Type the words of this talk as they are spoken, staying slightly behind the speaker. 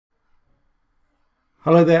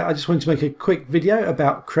Hello there, I just wanted to make a quick video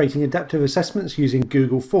about creating adaptive assessments using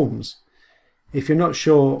Google Forms. If you're not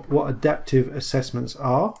sure what adaptive assessments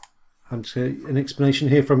are, I'm just going to, an explanation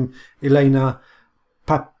here from Elena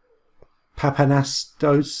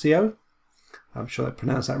Papanastosio. I'm sure I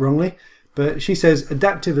pronounced that wrongly, but she says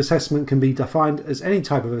adaptive assessment can be defined as any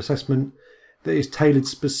type of assessment that is tailored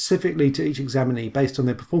specifically to each examinee based on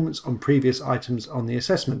their performance on previous items on the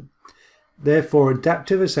assessment. Therefore,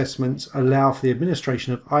 adaptive assessments allow for the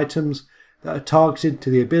administration of items that are targeted to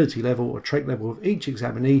the ability level or trait level of each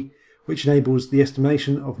examinee, which enables the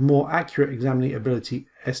estimation of more accurate examinee ability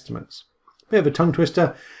estimates. Bit of a tongue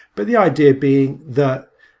twister, but the idea being that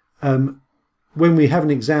when we have an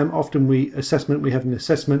exam, often we have an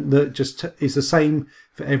assessment that just is the same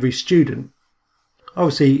for every student.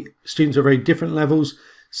 Obviously, students are very different levels.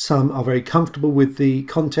 Some are very comfortable with the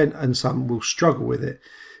content and some will struggle with it.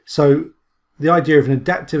 So the idea of an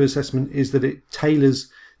adaptive assessment is that it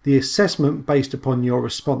tailors the assessment based upon your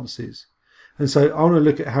responses. And so I want to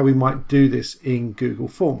look at how we might do this in Google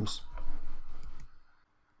Forms.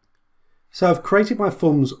 So I've created my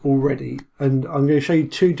forms already, and I'm going to show you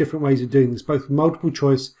two different ways of doing this, both with multiple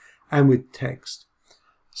choice and with text.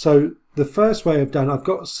 So the first way I've done, I've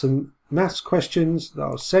got some maths questions that I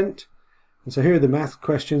was sent. And so here are the math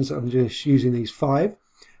questions. I'm just using these 5.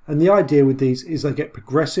 And the idea with these is they get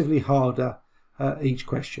progressively harder each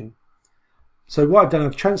question. So what I've done,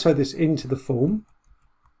 I've transferred this into the form.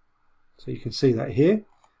 So you can see that here.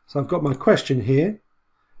 So I've got my question here.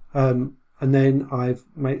 And then I've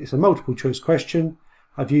made this a multiple choice question.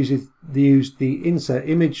 I've used the insert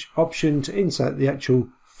image option to insert the actual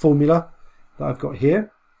formula that I've got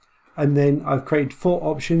here. And then I've created 4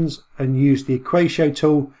 options and used the Equatio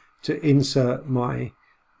tool to insert my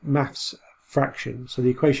maths fraction. So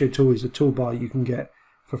the Equatio tool is a toolbar you can get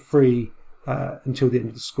for free until the end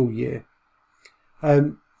of the school year.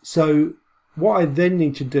 So what I then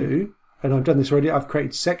need to do, and I've done this already, I've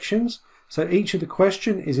created sections. So each of the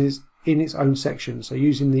question is in its own section. So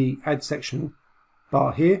using the add section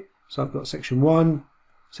bar here, so I've got section 1,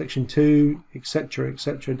 section 2, etc.,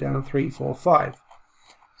 down 3, 4, 5.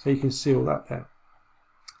 So you can see all that there.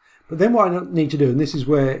 But then what I need to do, and this is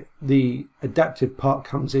where the adaptive part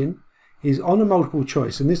comes in, is on a multiple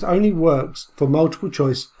choice, and this only works for multiple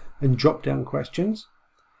choice and drop down questions.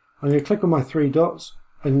 I'm going to click on my 3 dots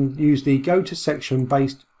and use the go to section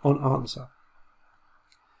based on answer.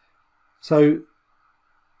 So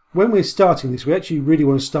when we're starting this, we actually really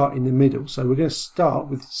want to start in the middle. So we're going to start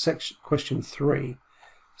with question 3.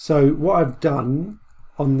 So what I've done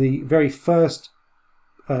on the very first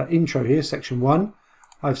intro here, section 1,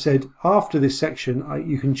 I've said after this section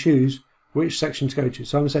you can choose which section to go to.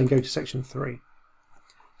 So I'm saying go to section 3.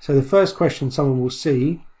 So the first question someone will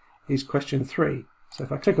see is question 3. So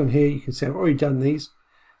if I click on here, you can see I've already done these.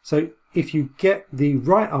 So if you get the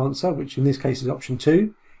right answer, which in this case is option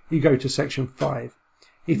 2, you go to section 5.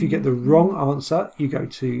 If you get the wrong answer, you go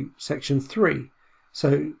to section 3.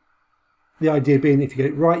 So the idea being, if you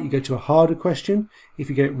get it right, you go to a harder question. If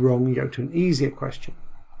you get it wrong, you go to an easier question.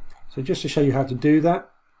 So just to show you how to do that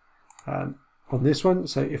on this one,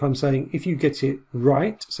 so if I'm saying if you get it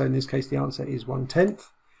right, so in this case the answer is 1/10,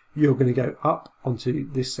 you're going to go up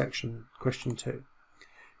onto this section, question 2.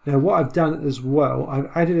 Now what I've done as well,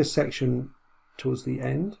 I've added a section towards the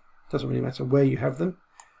end. Doesn't really matter where you have them,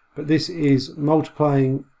 but this is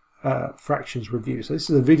multiplying fractions review. So this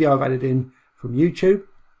is a video I've added in from YouTube.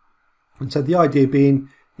 And so the idea being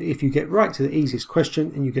that if you get right to the easiest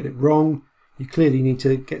question and you get it wrong, you clearly need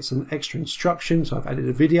to get some extra instruction. So I've added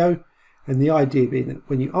a video, and the idea being that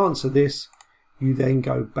when you answer this, you then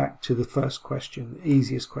go back to the first question, the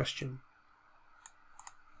easiest question.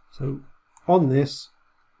 So on this,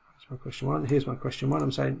 here's my question 1. Here's my question 1.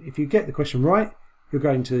 I'm saying if you get the question right, you're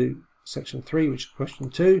going to section 3, which is question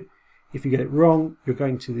 2. If you get it wrong, you're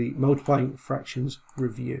going to the multiplying fractions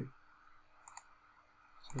review.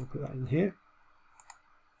 So I'll put that in here.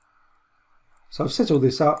 So I've set all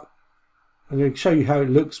this up. I'm going to show you how it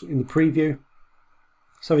looks in the preview.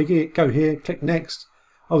 So we go here, click next.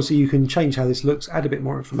 Obviously you can change how this looks, add a bit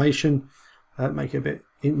more information, make it a bit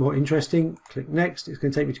more interesting. Click next. It's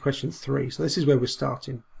going to take me to question 3. So this is where we're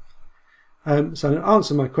starting. So I'm going to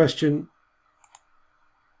answer my question.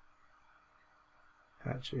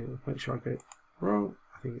 Actually, I'll make sure I get it wrong.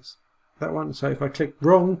 I think it's that one. So if I click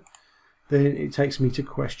wrong, then it takes me to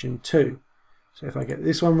question 2. So if I get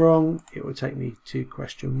this one wrong, it will take me to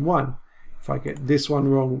question 1. If I get this one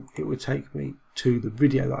wrong, it will take me to the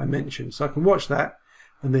video that I mentioned. So I can watch that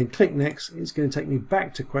and then click next. It's going to take me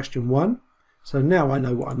back to question 1. So now I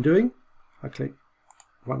know what I'm doing. I click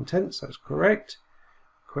 1/10, so that's correct.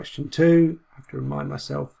 Question 2, I have to remind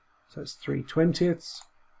myself, so it's 3/20.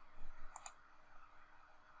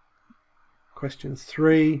 Question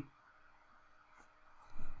 3,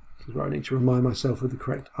 this is where I need to remind myself of the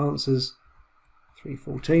correct answers,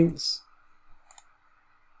 3/14.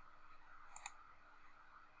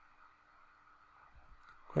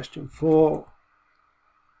 Question 4,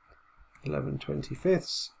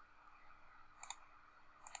 11/25.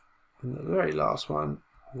 And the very last one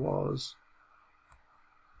was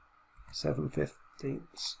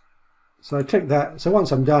 7/15. So I click that. So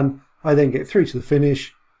once I'm done, I then get through to the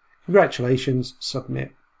finish. Congratulations,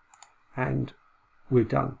 submit, and we're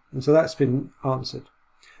done. And so that's been answered.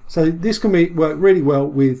 So this can work really well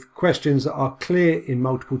with questions that are clear in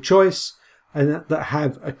multiple choice and that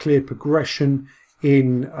have a clear progression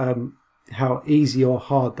in how easy or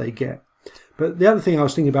hard they get. But the other thing I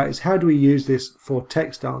was thinking about is how do we use this for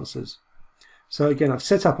text answers? So again, I've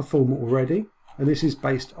set up a form already, and this is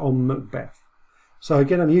based on Macbeth. So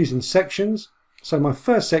again, I'm using sections. So my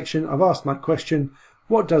first section, I've asked my question,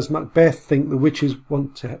 what does Macbeth think the witches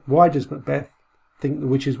want to, why does Macbeth think the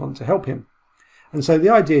witches want to help him? And so the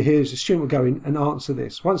idea here is the student will go in and answer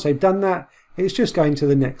this. Once they've done that, it's just going to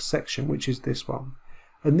the next section, which is this one.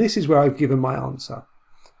 And this is where I've given my answer.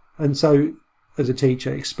 And so as a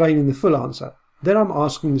teacher, explaining the full answer. Then I'm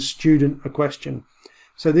asking the student a question.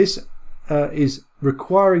 So this is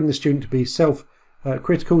requiring the student to be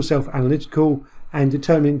self-critical, self-analytical, and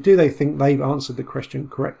determine do they think they've answered the question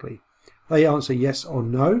correctly. They answer yes or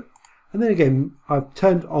no. And then again, I've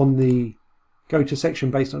turned on the go to section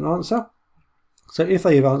based on answer. So if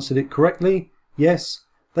they have answered it correctly, yes,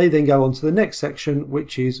 they then go on to the next section,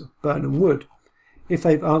 which is Burnham Wood. If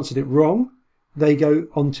they've answered it wrong, they go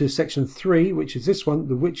on to section 3, which is this one,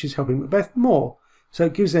 the witches helping Macbeth more. So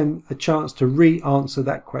it gives them a chance to re-answer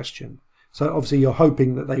that question. So obviously you're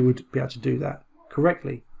hoping that they would be able to do that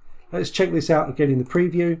correctly. Let's check this out again in the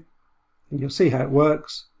preview, and you'll see how it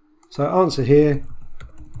works. So answer here,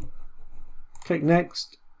 click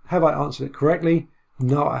next. Have I answered it correctly?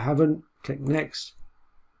 No, I haven't. Click next.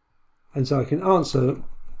 And so I can answer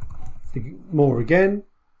more again.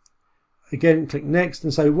 Again, click next.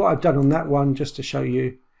 And so what I've done on that one, just to show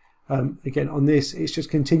you, again on this, it's just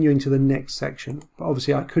continuing to the next section. But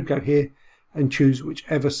obviously I could go here and choose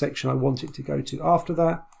whichever section I want it to go to after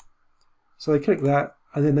that. So they click that,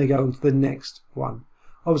 and then they go on to the next one.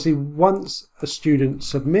 Obviously, once a student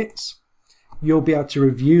submits, you'll be able to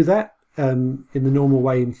review that in the normal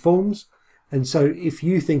way in forms. And so if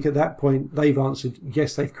you think at that point they've answered,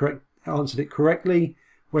 yes, they've answered it correctly,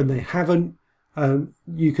 when they haven't,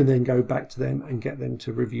 you can then go back to them and get them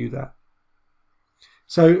to review that.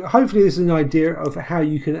 So hopefully this is an idea of how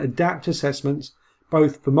you can adapt assessments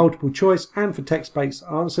both for multiple choice and for text-based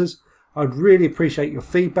answers. I'd really appreciate your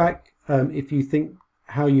feedback if you think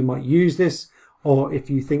how you might use this, or if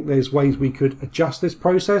you think there's ways we could adjust this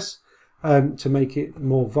process to make it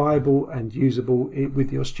more viable and usable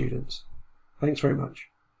with your students. Thanks very much.